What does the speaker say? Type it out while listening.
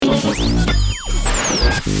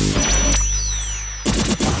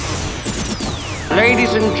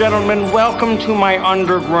Ladies and gentlemen, welcome to my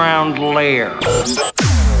underground lair.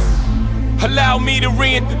 Allow me to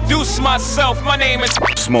reintroduce myself. My name is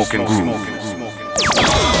Smoking Groove.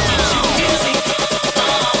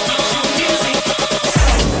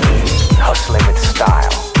 Hustling with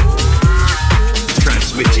style.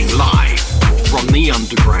 Transmitting live from the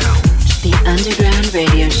underground. The Underground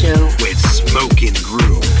Radio Show with Smoking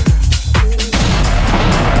Groove.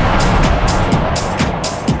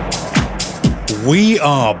 We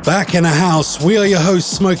are back in the house. We are your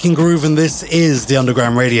hosts, Smoking Groove, and this is the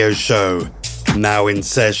Underground Radio Show, now in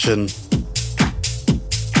session.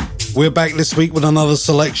 We're back this week with another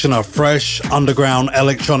selection of fresh underground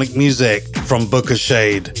electronic music from Booker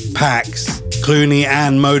Shade, Pax, Clooney,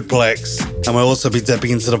 and Modeplex. And we'll also be dipping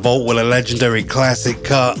into the vault with a legendary classic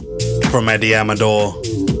cut from Eddie Amador.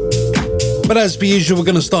 But as per usual, we're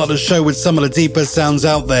going to start the show with some of the deeper sounds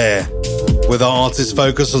out there, with our artist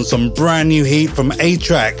focus on some brand new heat from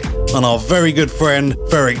A-Track and our very good friend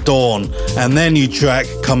Ferric Dawn, and their new track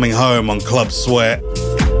Coming Home on Club Sweat.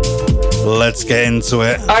 Let's get into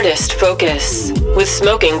it. Artist Focus with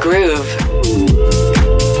Smoking Groove.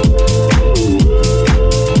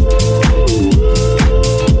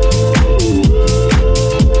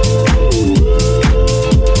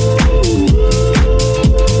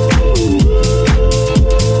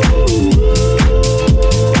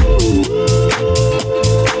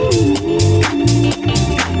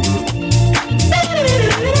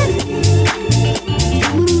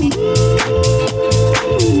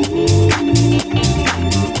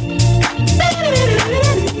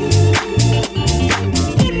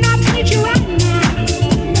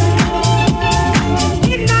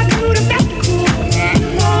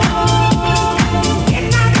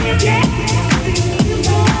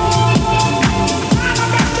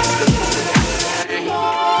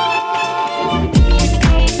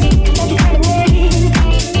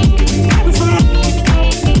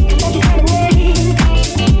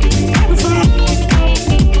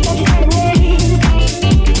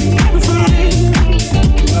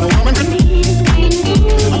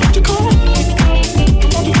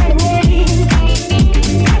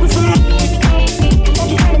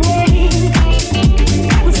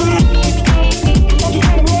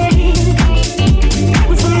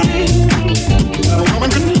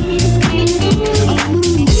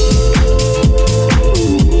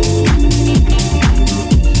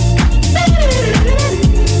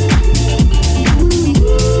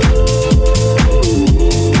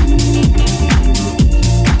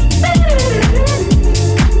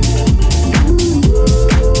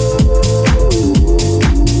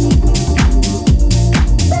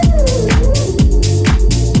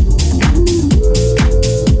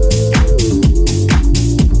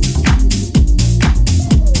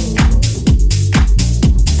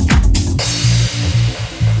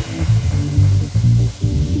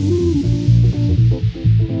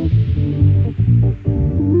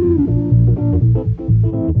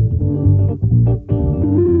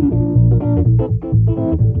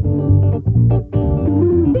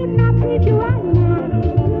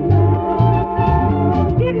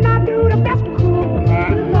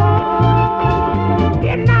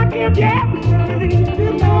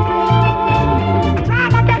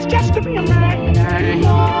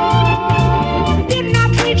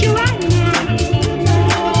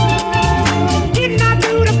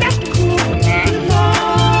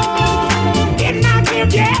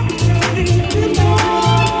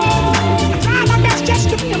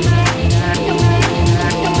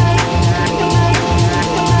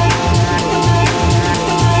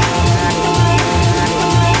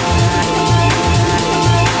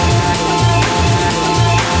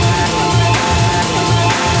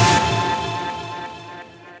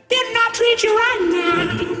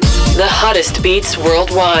 Hottest beats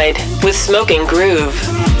worldwide with Smoking Groove.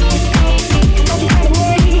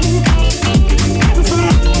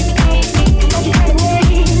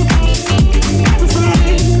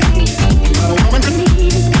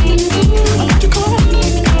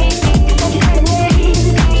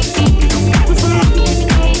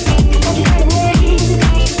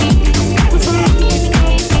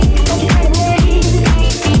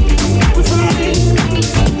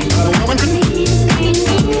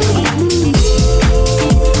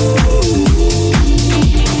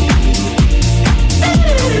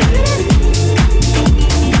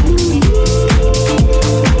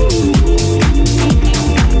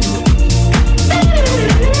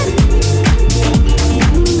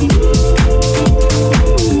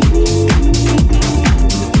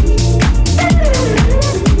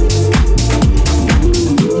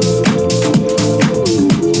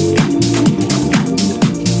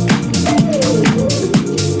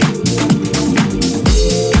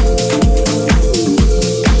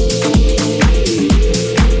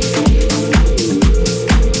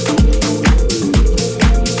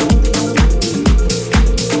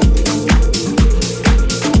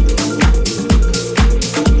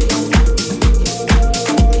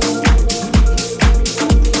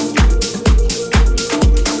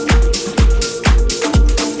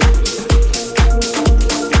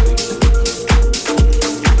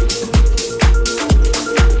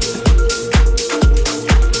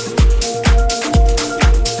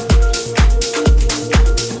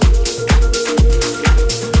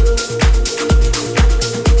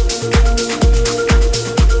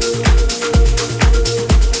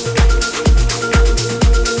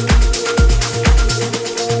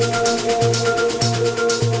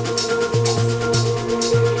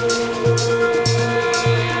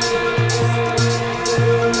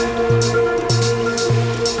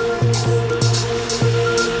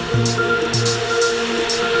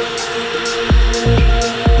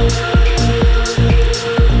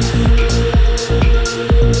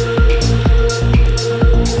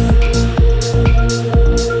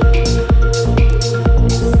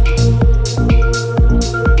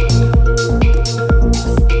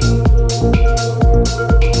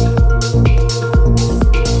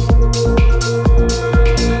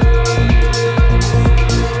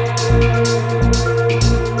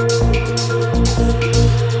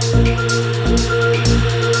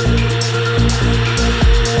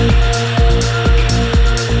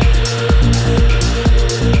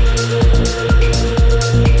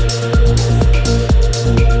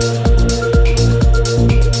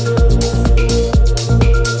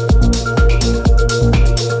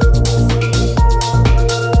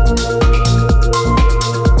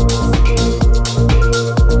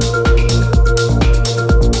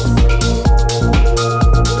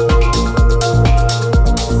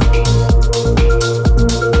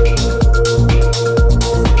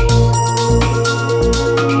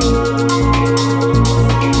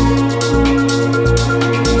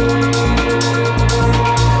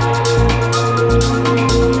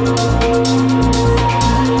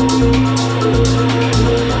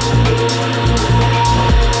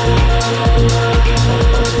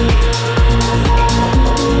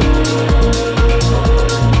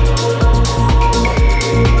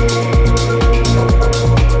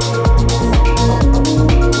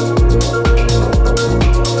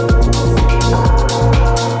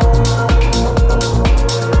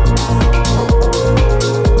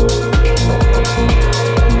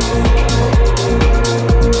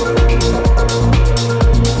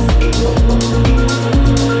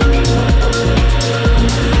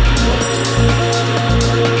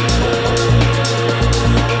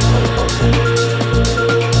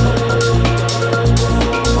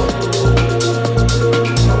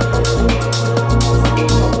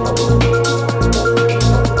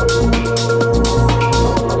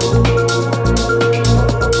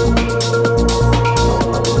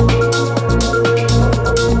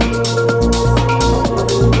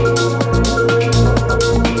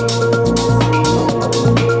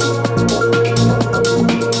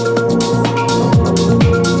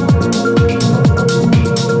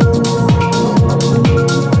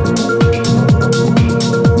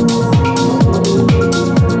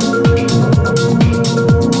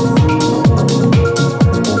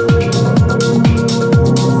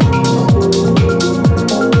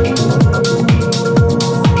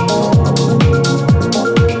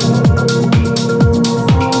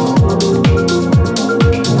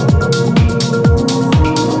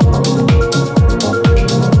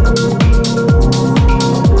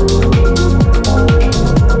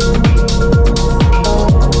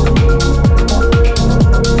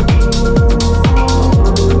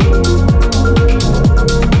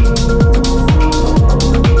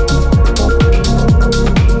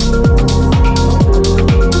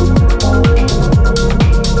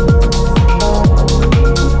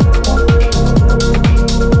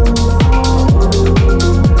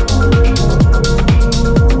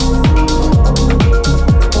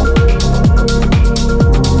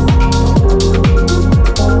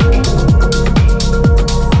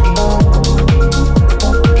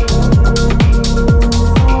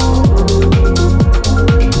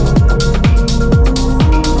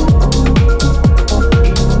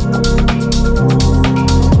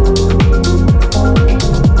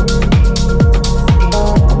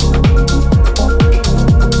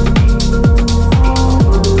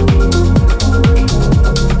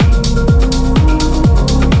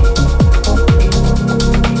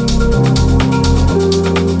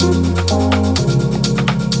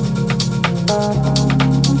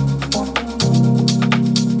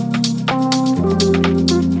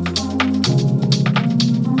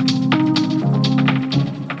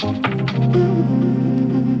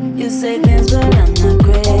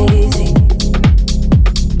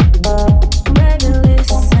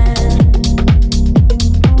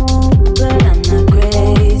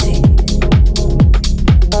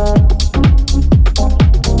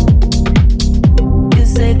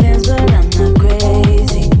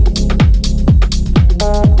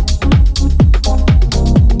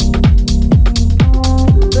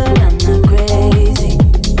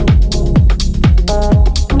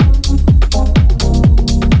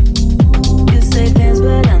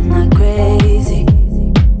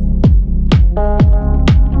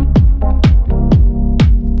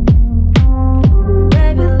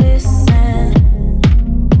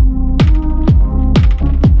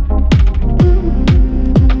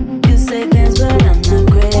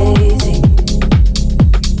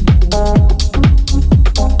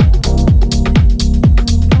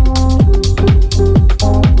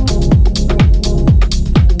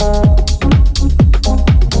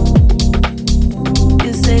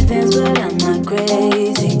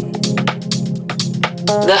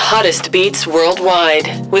 Hottest beats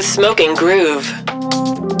worldwide with Smoking Groove.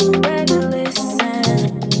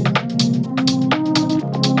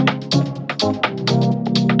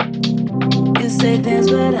 You say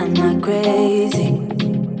things, but I'm not crazy.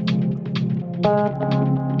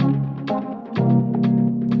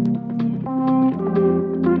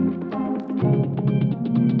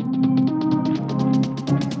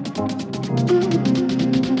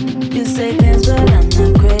 You say things, but I'm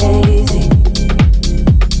not crazy.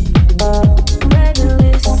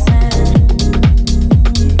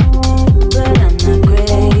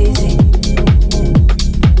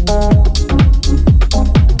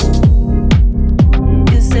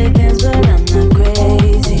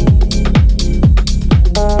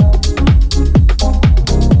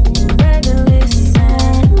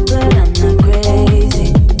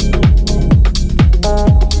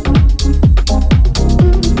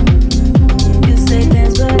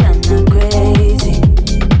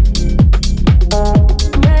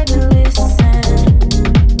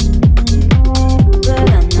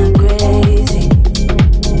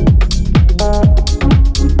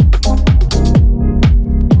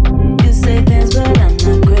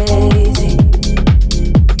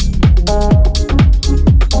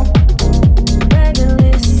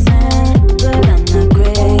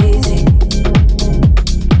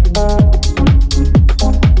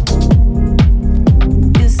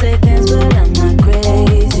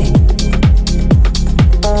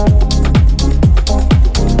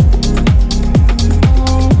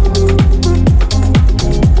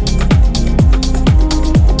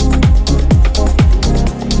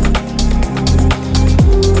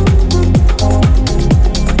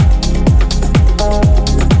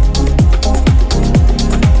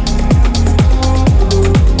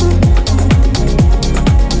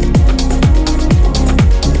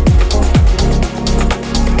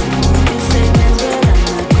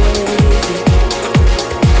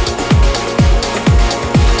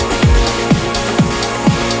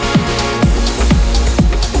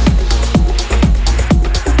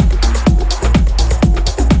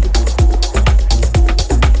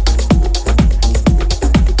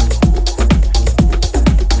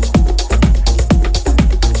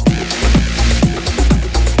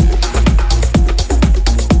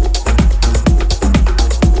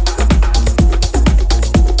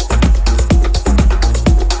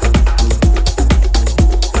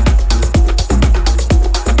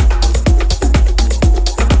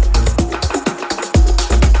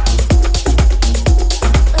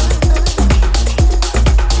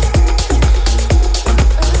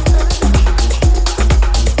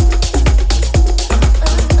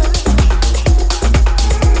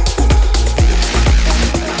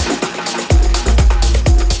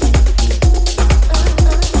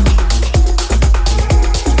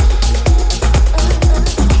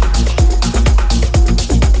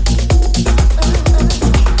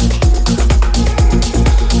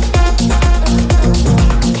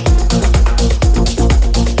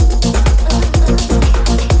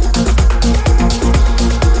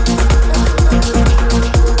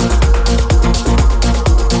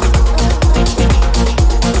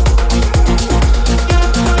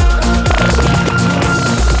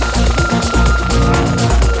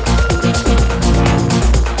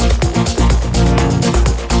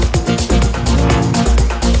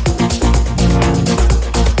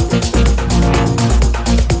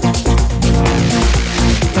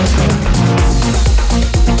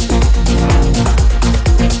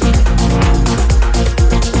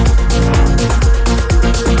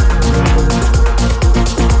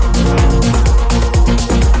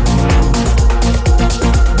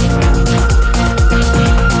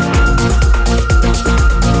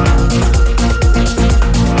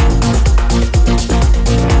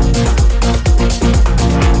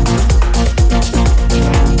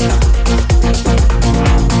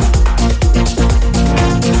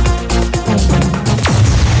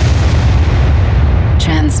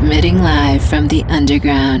 Transmitting live from the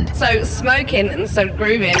underground. So smoking and so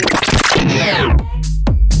grooving.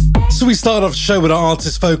 So we start off the show with our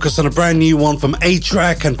artist focus on a brand new one from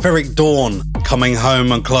A-Track and Ferric Dawn, Coming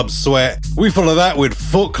Home on Club Sweat. We follow that with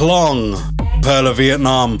Phuc Long, Pearl of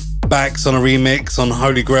Vietnam, Bax on a remix on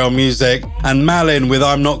Holy Grail Music, and Malin with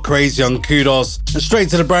I'm Not Crazy on Kudos, and straight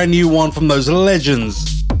to the brand new one from those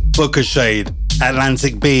legends, Booker Shade,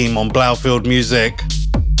 Atlantic Beam on Blaufield Music.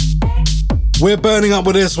 We're burning up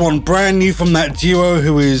with this one, brand new from that duo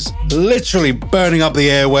who is literally burning up the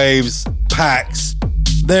airwaves, Pax.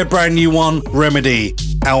 Their brand new one, Remedy,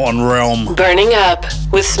 out on Realm. Burning up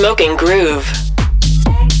with Smoking Groove.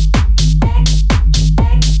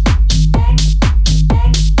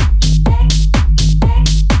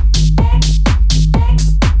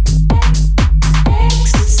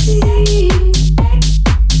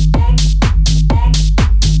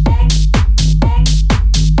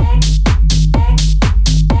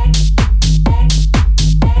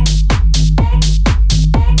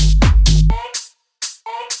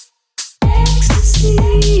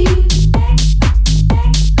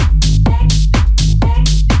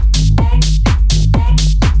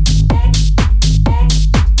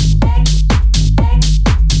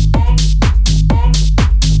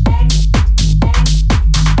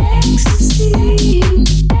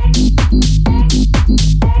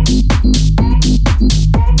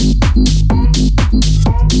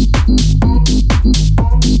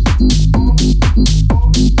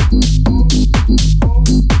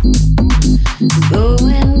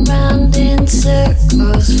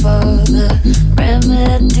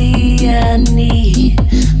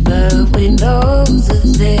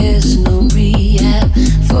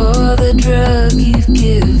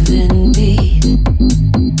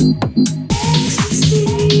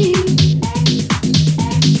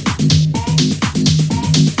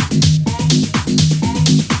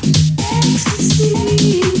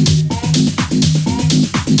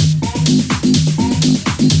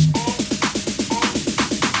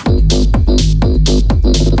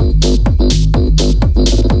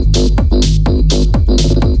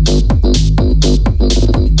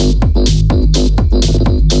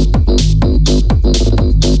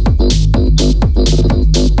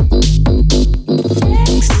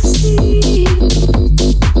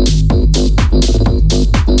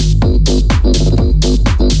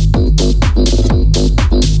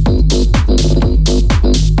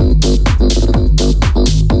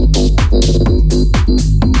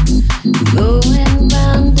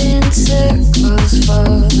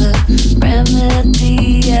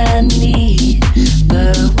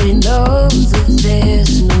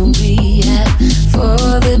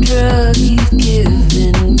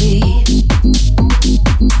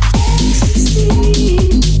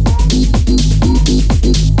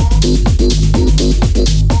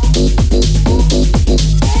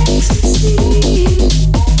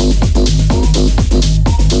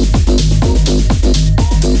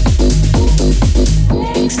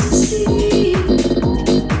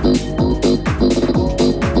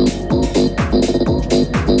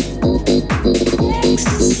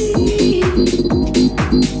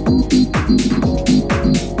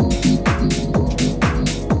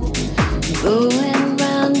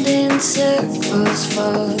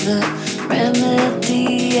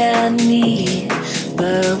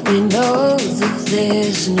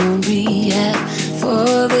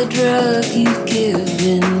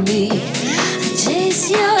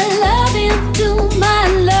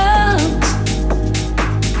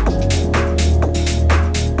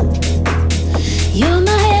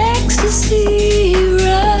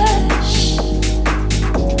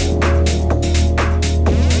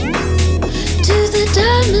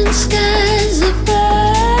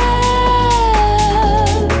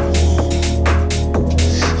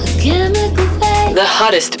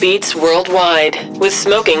 Hottest beats worldwide with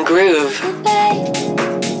Smoking Groove.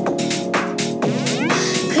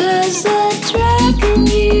 Cause I'm tracking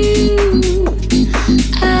you,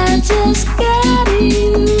 I just gotta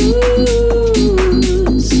use.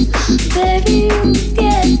 Baby,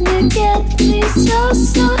 you get me so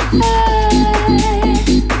high.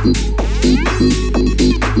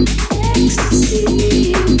 Ecstasy.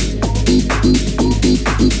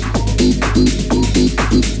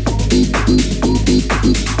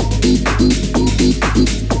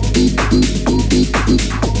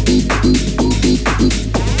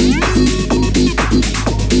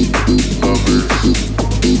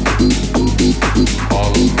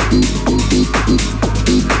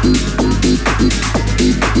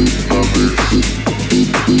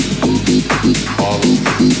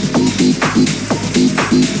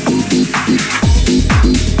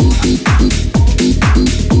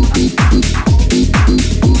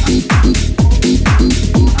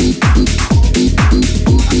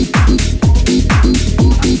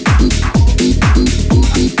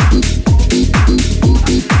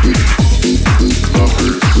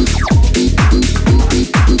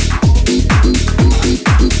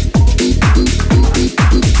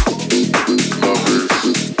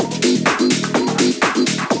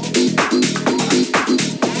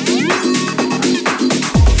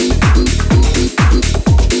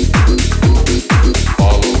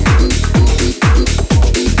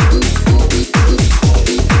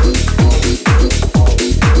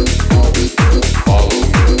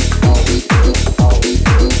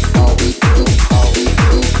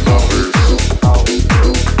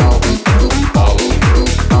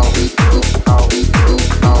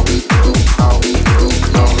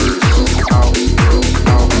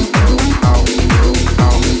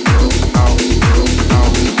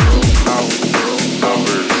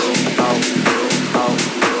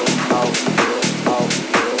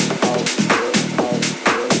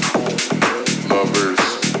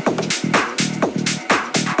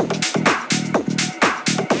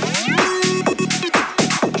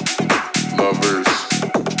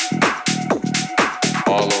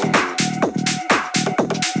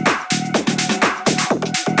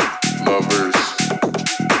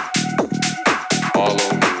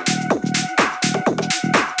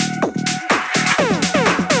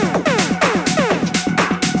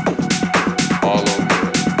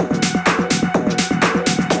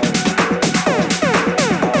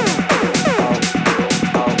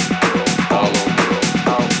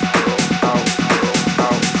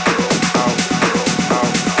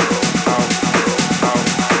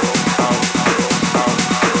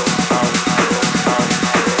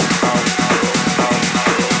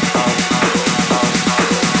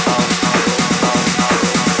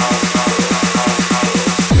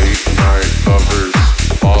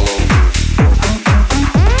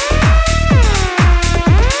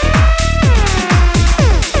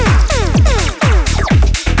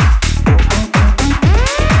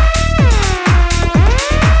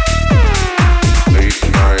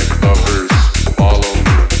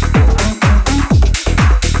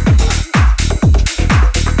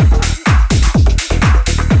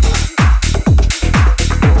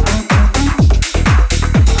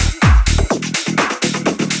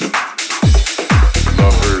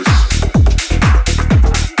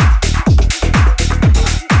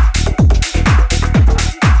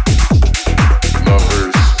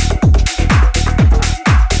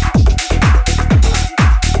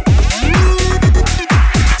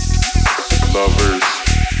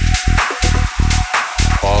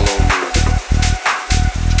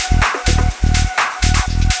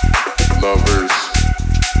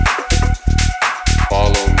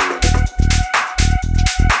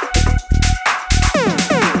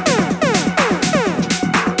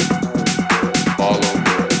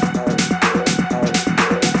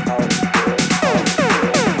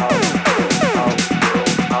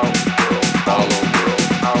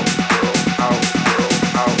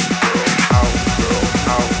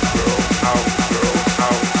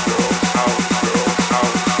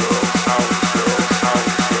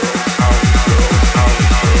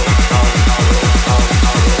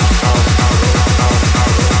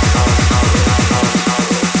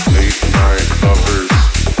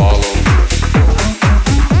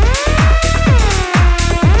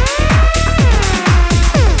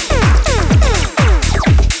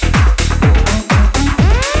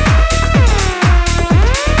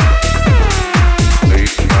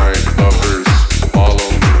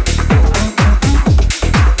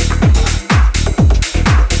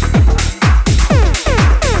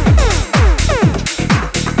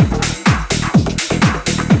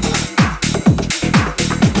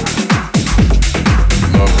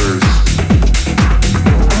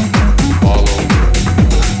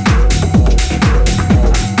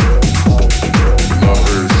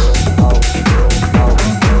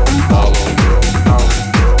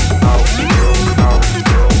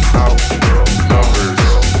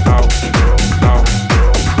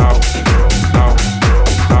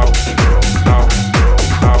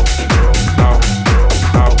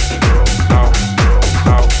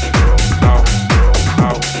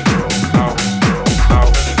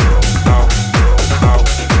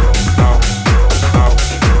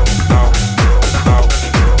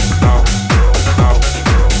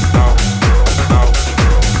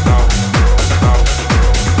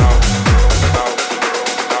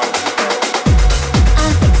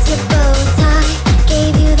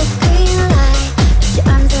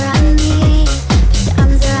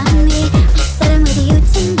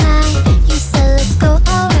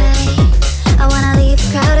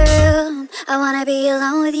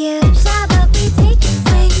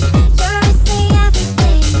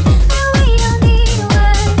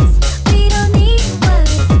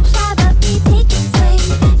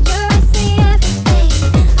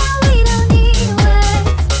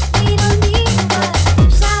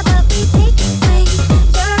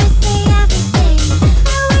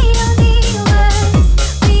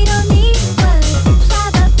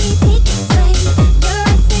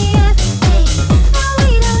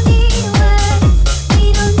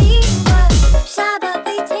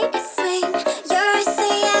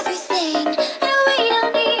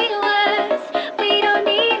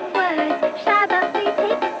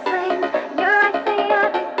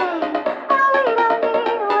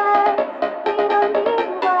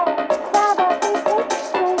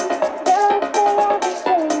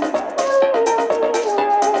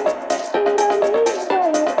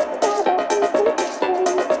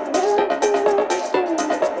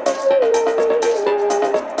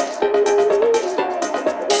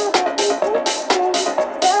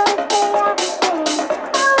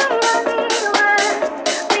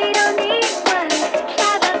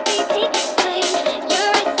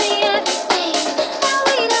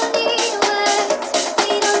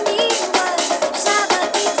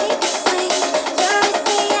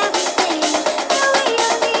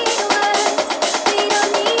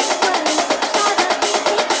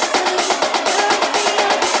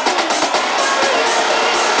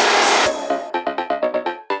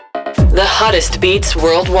 hottest beats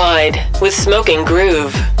worldwide with Smoking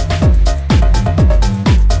Groove.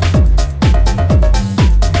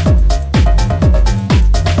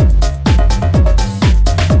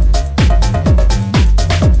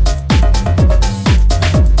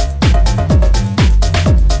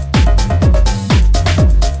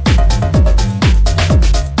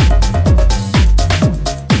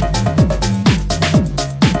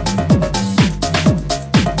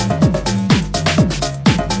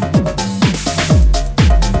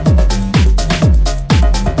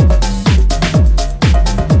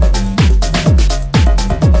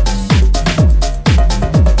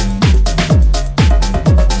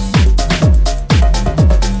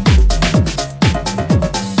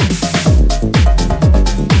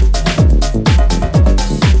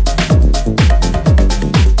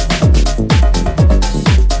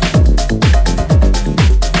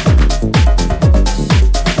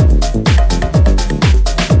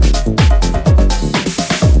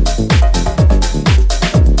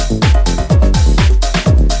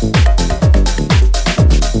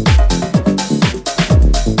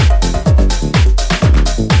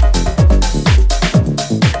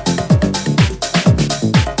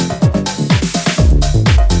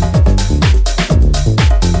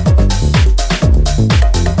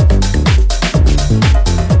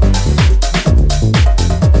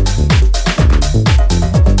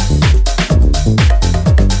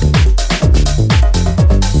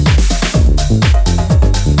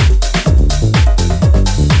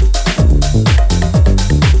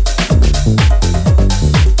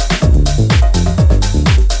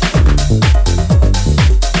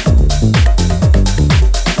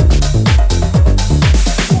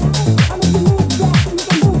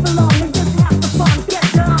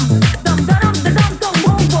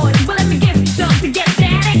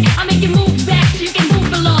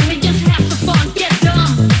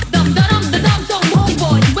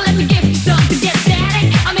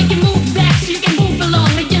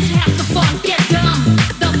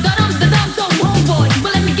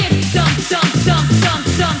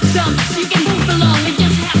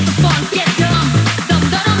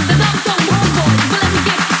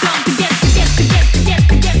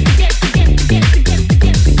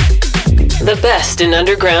 Best in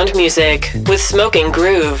underground music with Smoking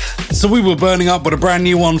Groove. So we were burning up with a brand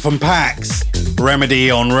new one from Pax,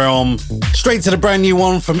 Remedy on Realm, straight to the brand new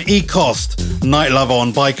one from Ecost, Night Lover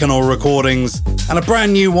on Baikonur Recordings, and a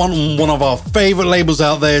brand new one on one of our favorite labels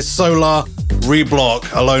out there, Solar,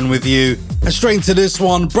 Reblock, Alone With You, and straight into this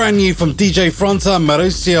one, brand new from DJ Fronta,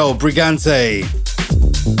 Mauricio Brigante.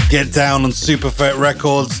 Get Down on Superfet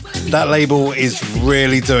Records. That label is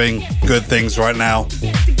really doing good things right now.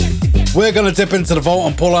 We're going to dip into the vault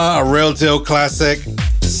and pull out a real deal classic,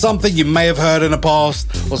 something you may have heard in the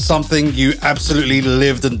past or something you absolutely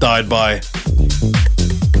lived and died by.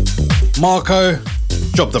 Marco,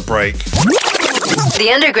 drop the break.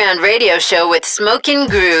 The Underground Radio Show with Smoking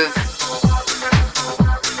Groove.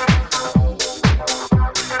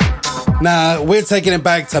 Now, we're taking it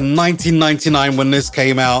back to 1999 when this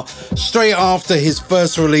came out. Straight after his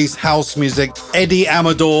first release, House Music, Eddie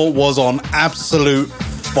Amador was on absolute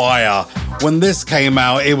fire. When this came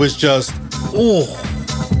out, it was just, oh,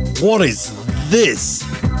 what is this?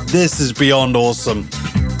 This is beyond awesome.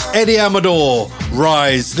 Eddie Amador,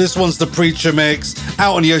 Rise. This one's the Preacher mix,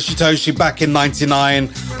 out on Yoshitoshi back in 99.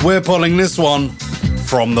 We're pulling this one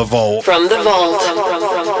from the vault. From the vault.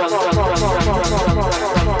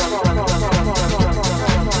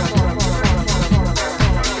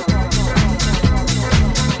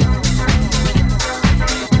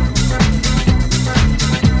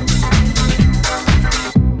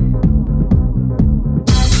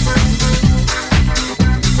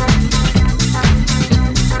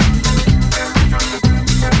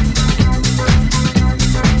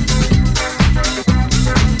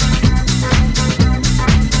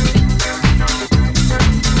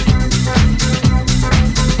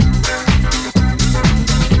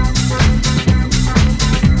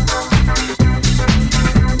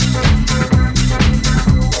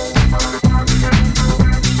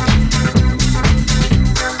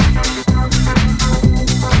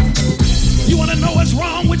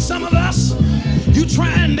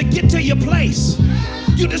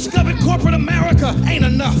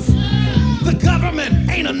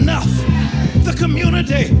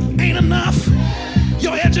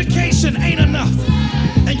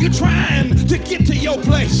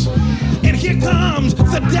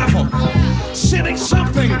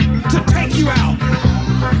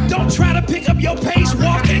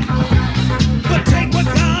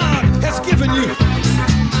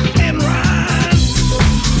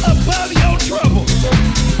 Above your trouble,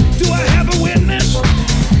 do I have a way?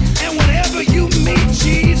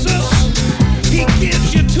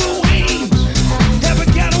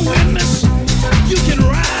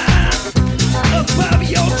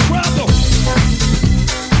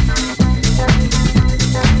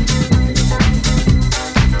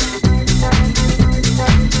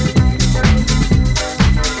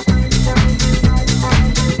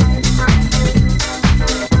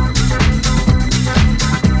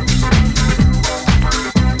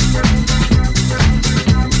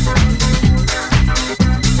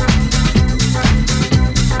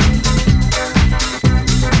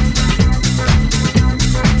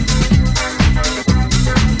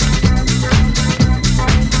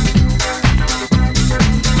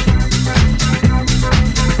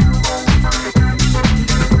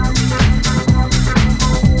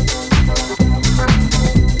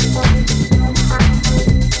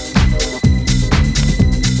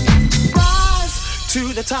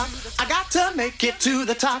 top. I got to make it to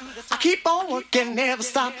the top. I keep on working, never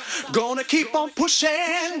stop. Gonna keep on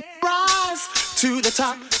pushing, rise to the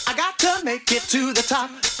top. I got to make it to the top.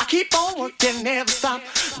 I keep on working, never stop.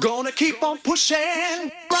 Gonna keep on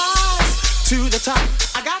pushing, rise to the top.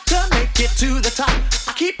 I got to make it to the top.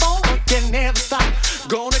 I keep on working, never stop.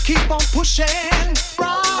 Gonna keep on pushing,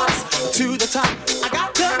 rise to the top. I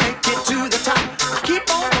got to make it to the top. I keep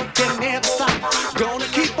on working, never stop. Gonna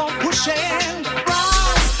keep on pushing,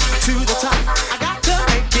 rise to the top. I got to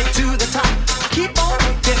make it to the top. I keep on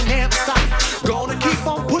working, never stop. Gonna keep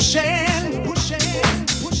on pushing, pushing,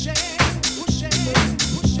 pushing, pushing,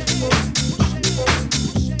 pushing.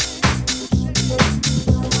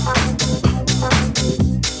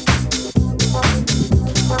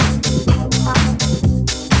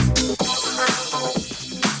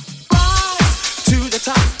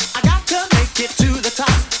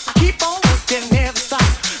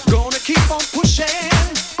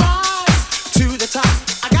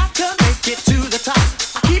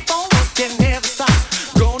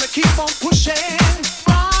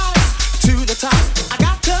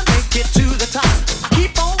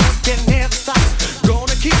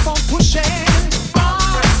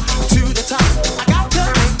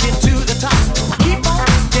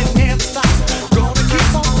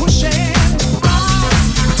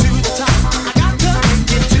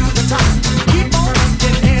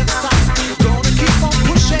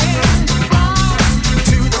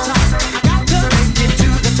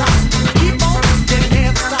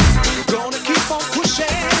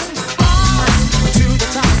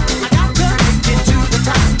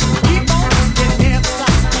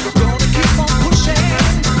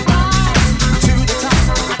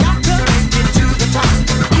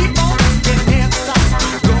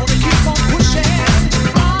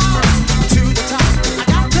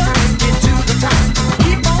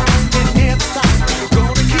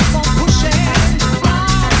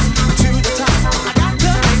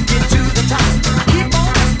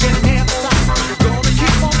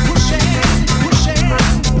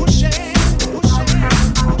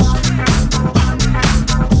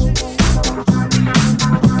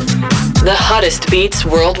 Hottest beats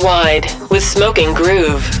worldwide with Smoking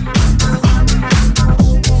Groove.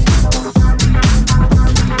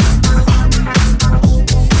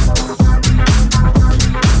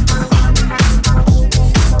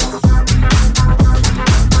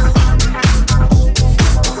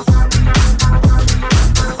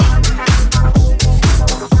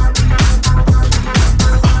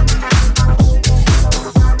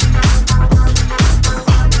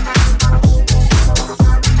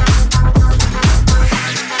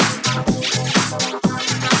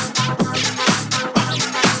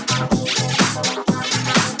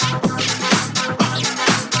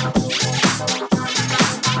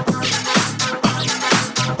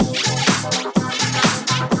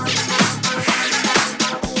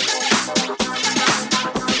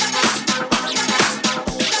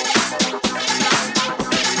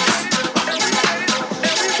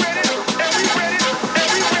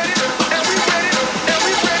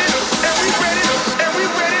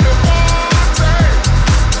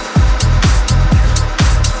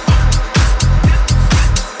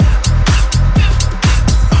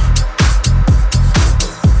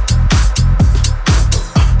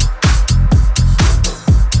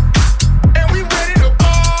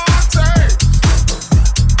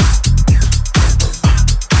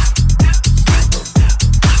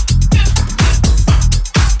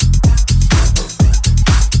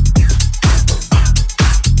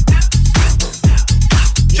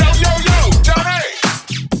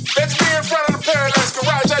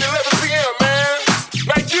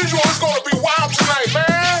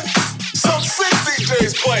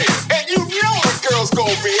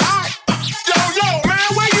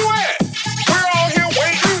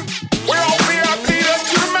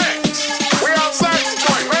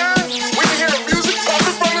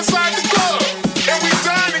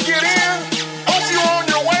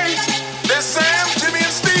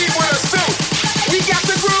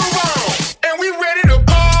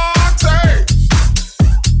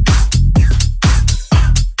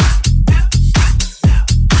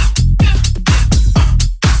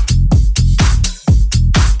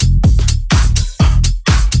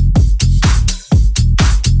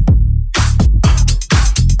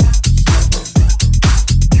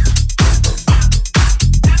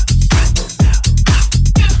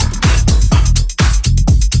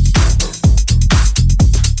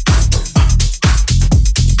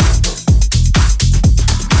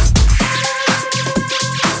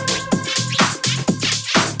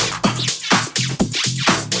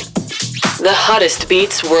 The hottest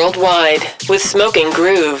beats worldwide with Smoking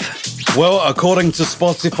Groove. Well, according to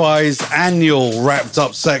Spotify's annual Wrapped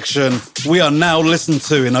Up section, we are now listened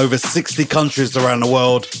to in over 60 countries around the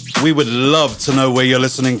world. We would love to know where you're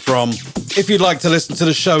listening from. If you'd like to listen to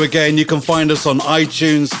the show again, you can find us on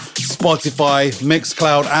iTunes, Spotify,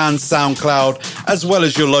 Mixcloud and SoundCloud, as well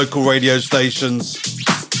as your local radio stations.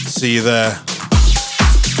 See you there.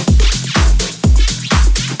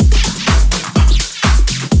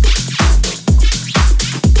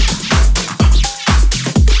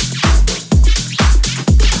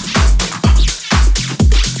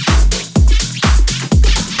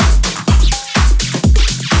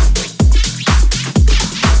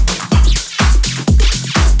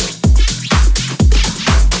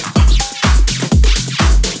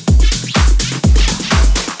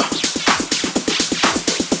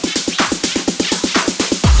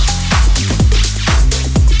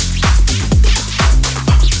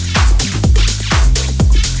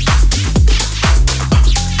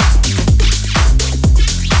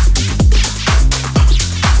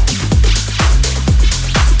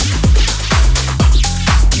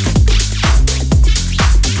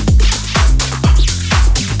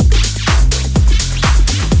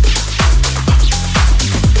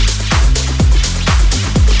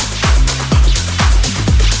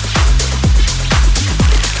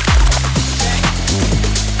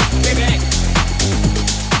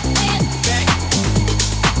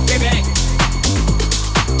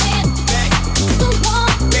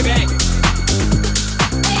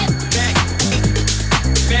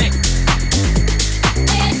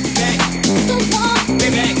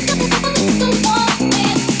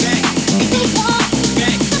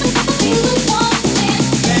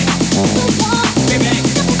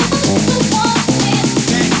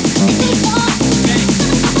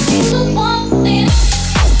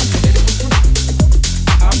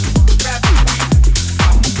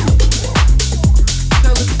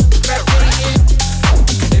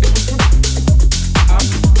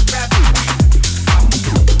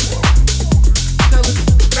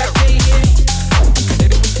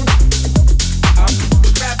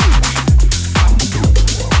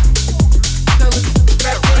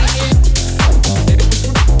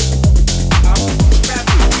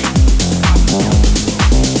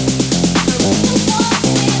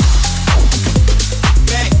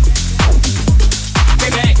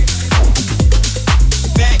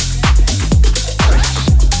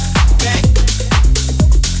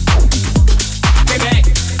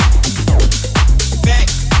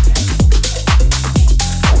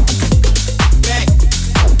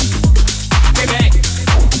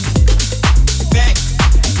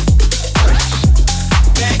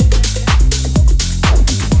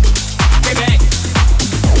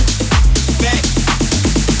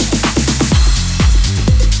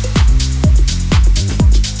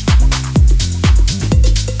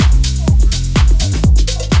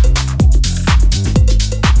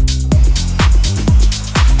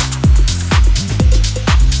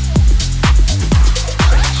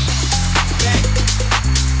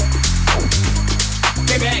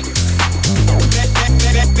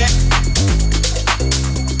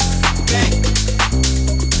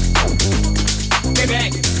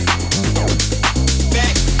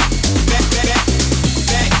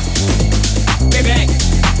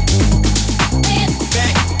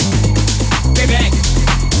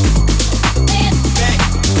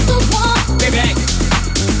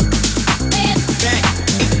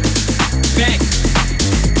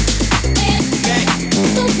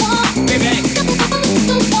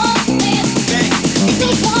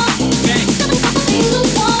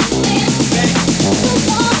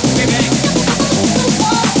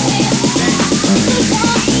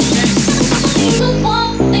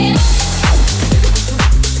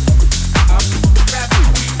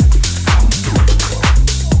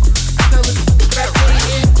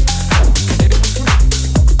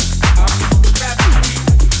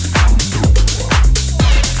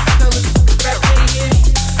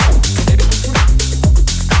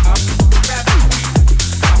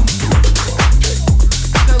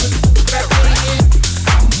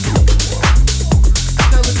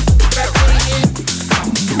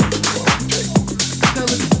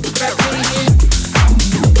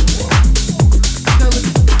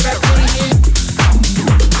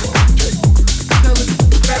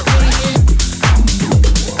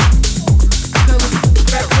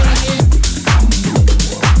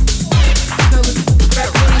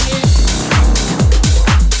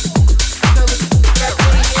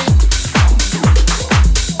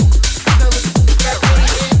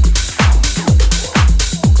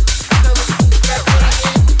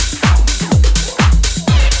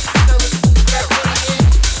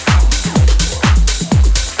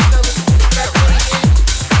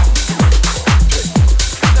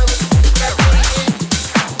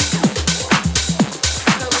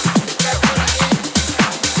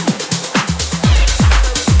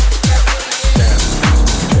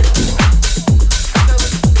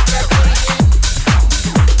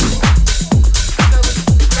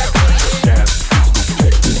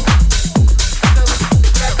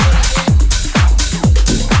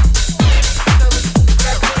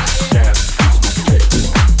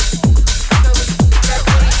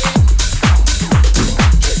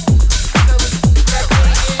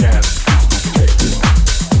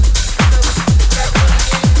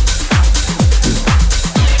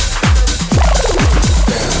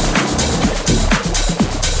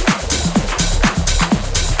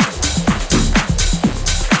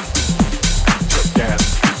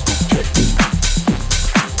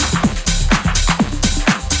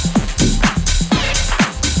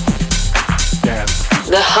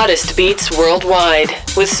 hottest beats worldwide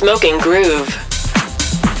with Smoking Groove.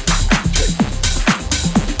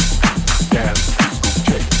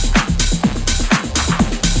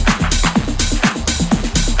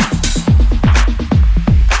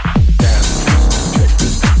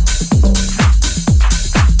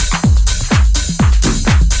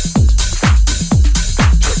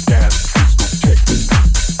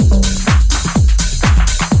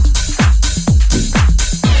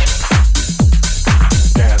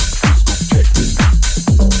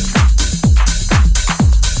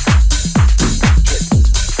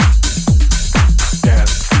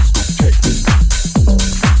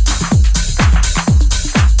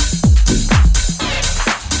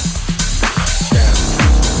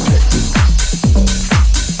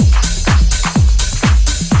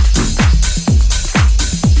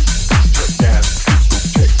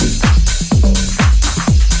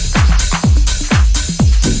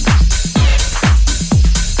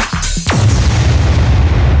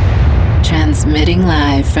 Transmitting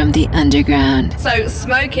live from the underground. So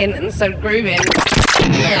smoking and so grooving.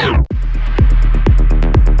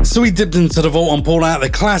 So we dipped into the vault and pulled out the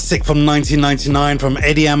classic from 1999 from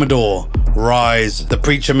Eddie Amador, Rise, the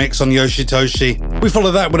Preacher mix on Yoshitoshi. We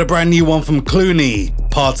followed that with a brand new one from Clooney,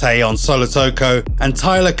 Partey on Solotoko, and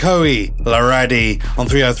Tyler Coey, Laradi on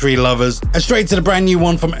 303 Lovers, and straight to the brand new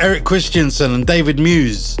one from Eric Christensen and David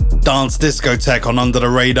Muse, Dance Discotheque on Under the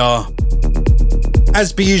Radar.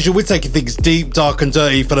 As per usual, we're taking things deep, dark and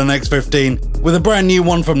dirty for the next 15 with a brand new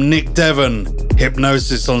one from Nick Devon,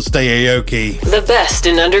 Hypnosis on Stay Aoki. The best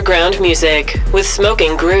in underground music with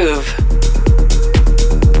Smoking Groove.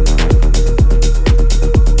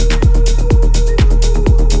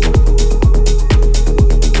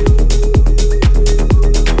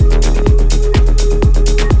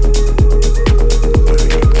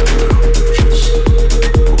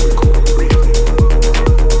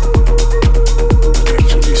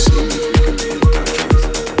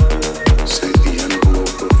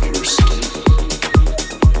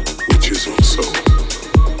 Which is also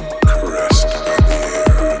caressed by the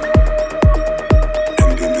air.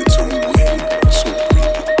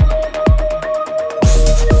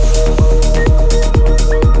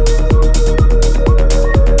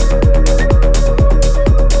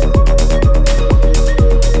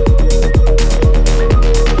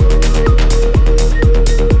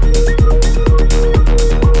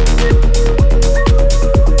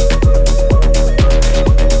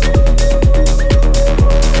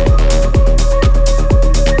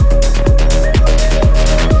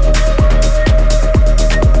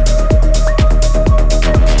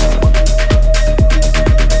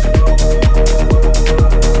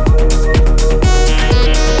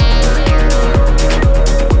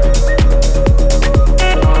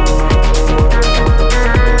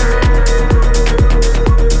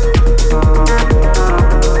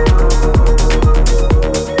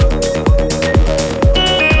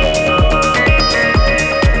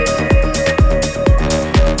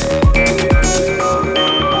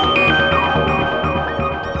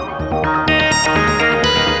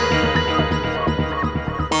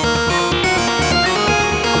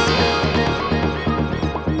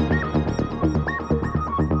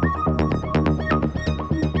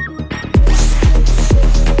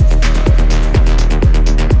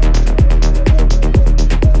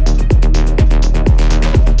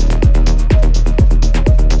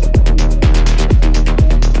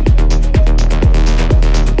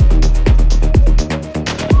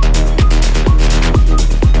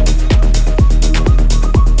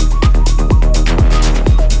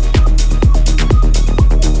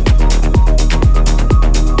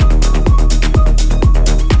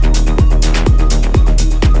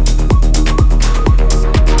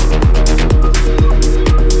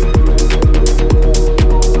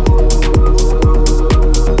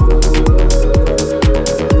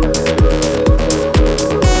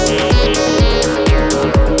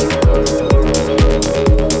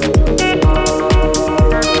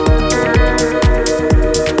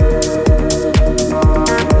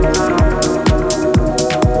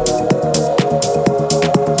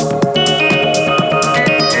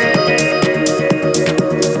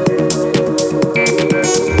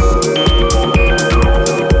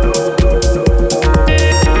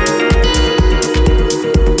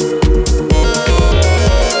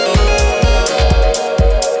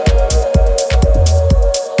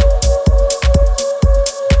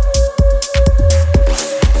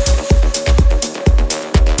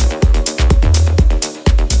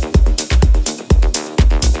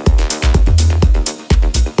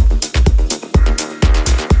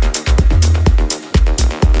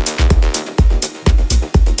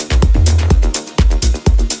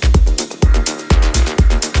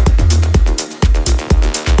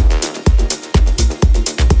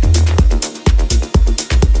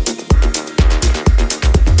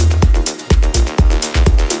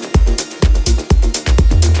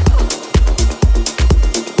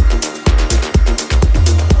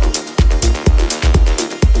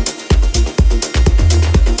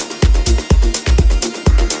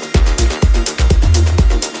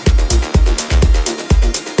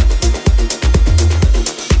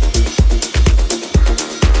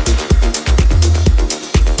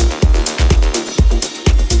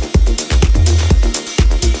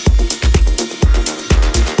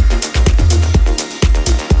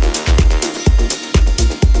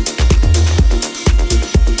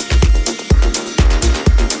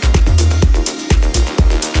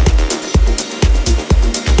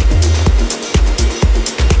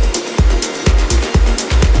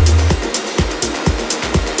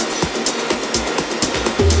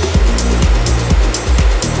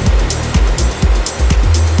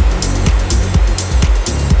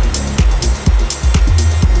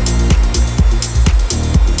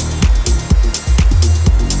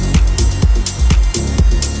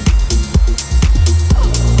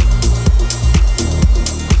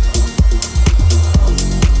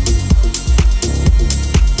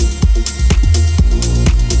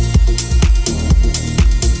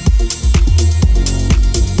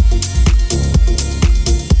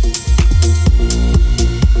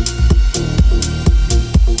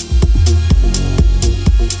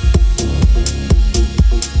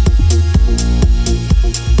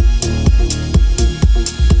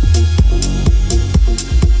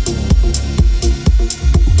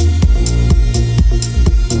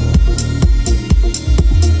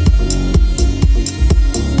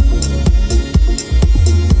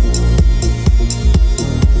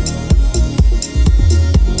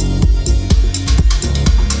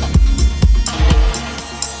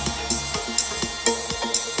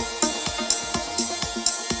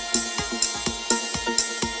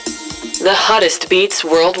 The hottest beats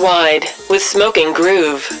worldwide with Smoking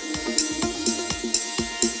Groove.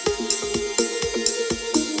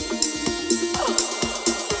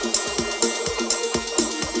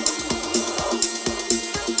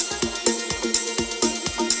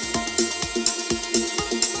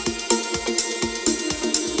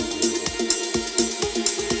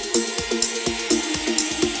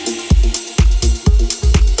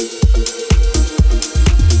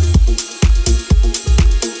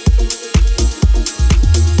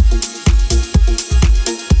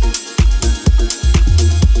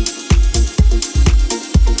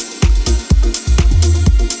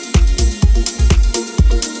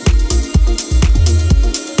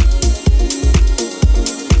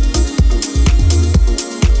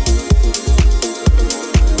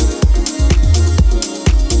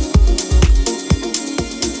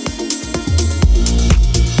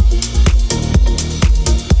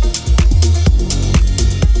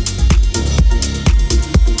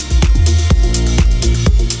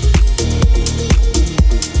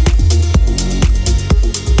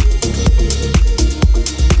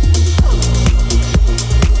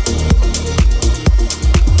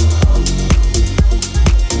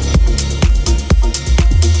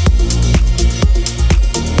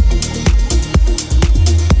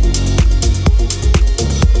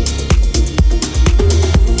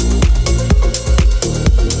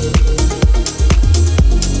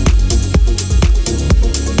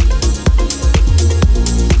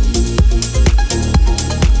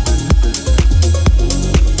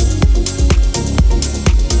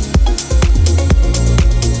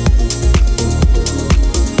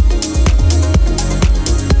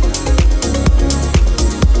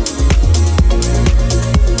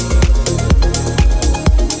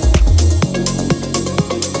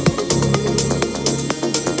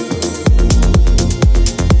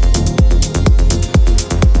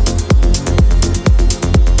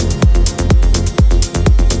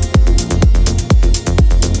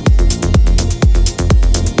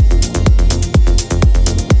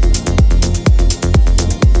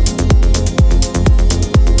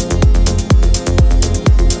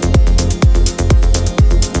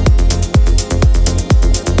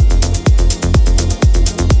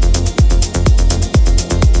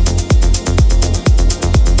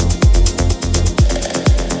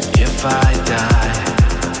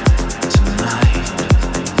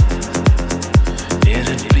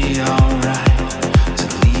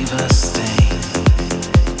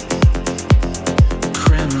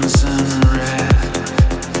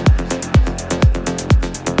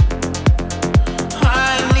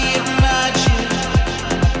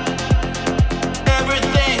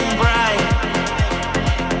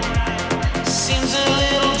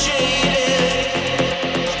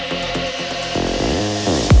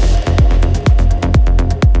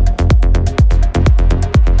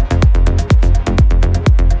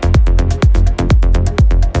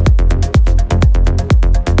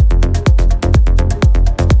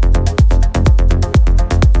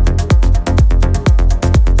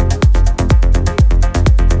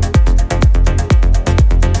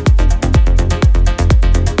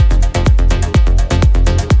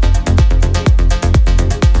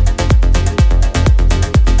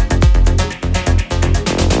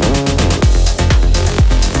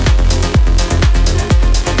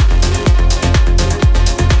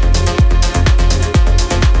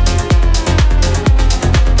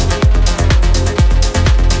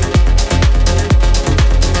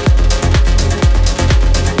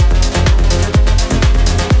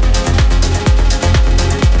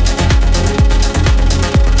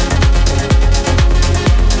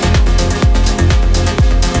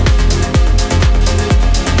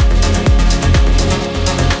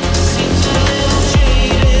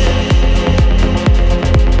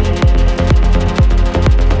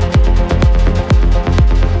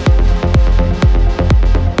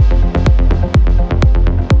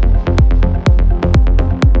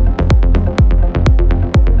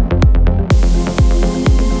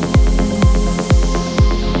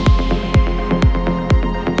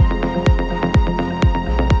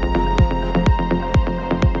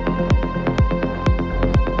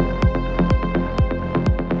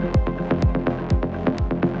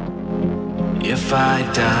 If I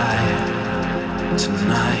die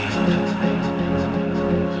tonight,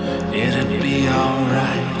 it'd be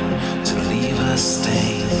alright to leave a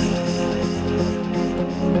stain,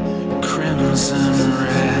 crimson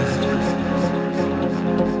red.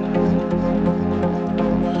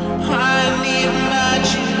 I need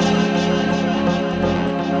magic,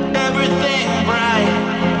 everything bright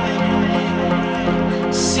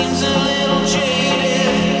seems a little jaded.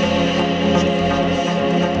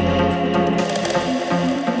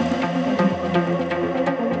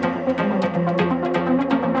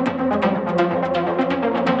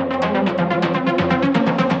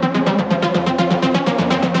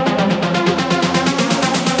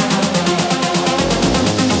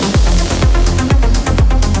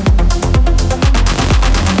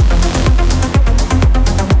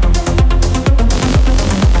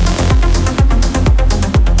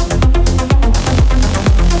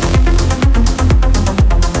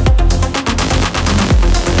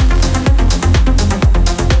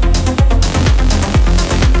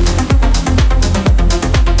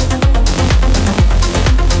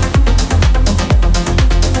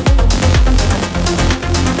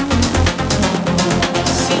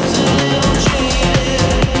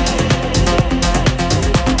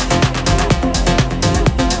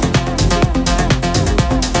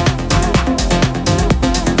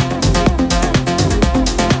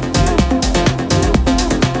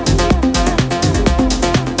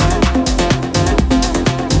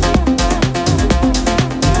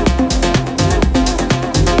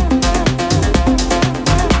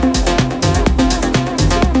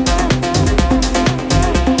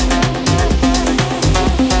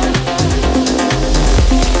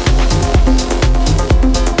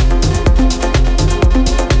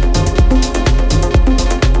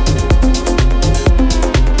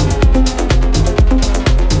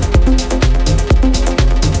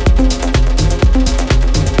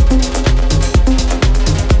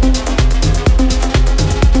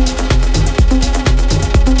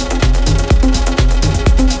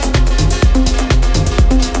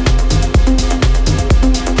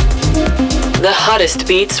 The hottest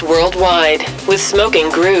beats worldwide with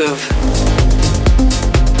Smoking Groove.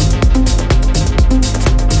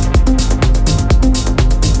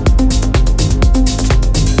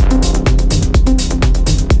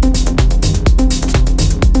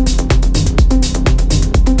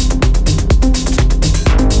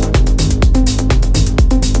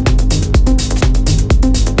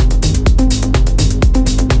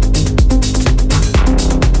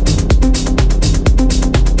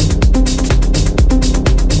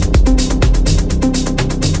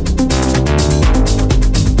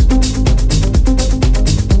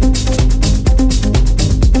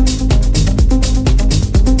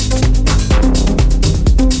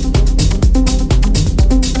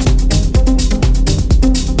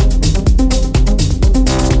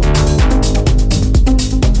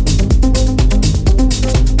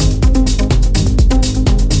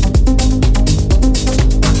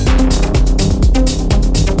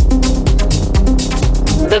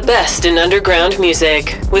 Best in underground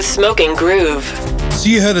music with Smoking Groove. So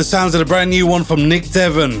you heard the sounds of the brand new one from Nick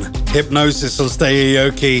Devon, Hypnosis on Stay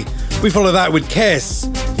Aoki. We follow that with Kess,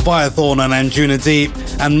 Firethorn and Anjuna Deep,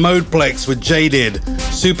 and Modeplex with Jaded,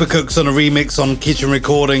 Supercooks on a remix on Kitchen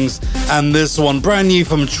Recordings, and this one brand new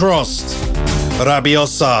from Trost,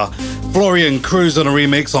 Rabiosa, Florian Cruz on a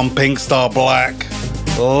remix on Pink Star Black.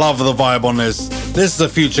 Love the vibe on this. This is a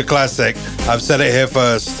future classic. I've said it here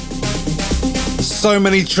first. So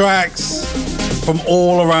many tracks from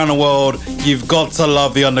all around the world. You've got to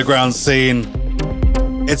love the underground scene.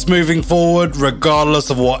 It's moving forward regardless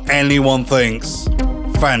of what anyone thinks.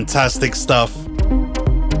 Fantastic stuff.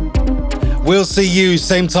 We'll see you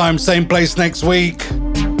same time, same place next week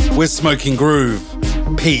with Smoking Groove.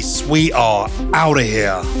 Peace. We are out of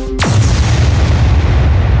here.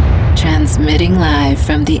 Transmitting live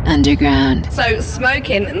from the underground. So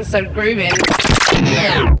smoking and so grooving.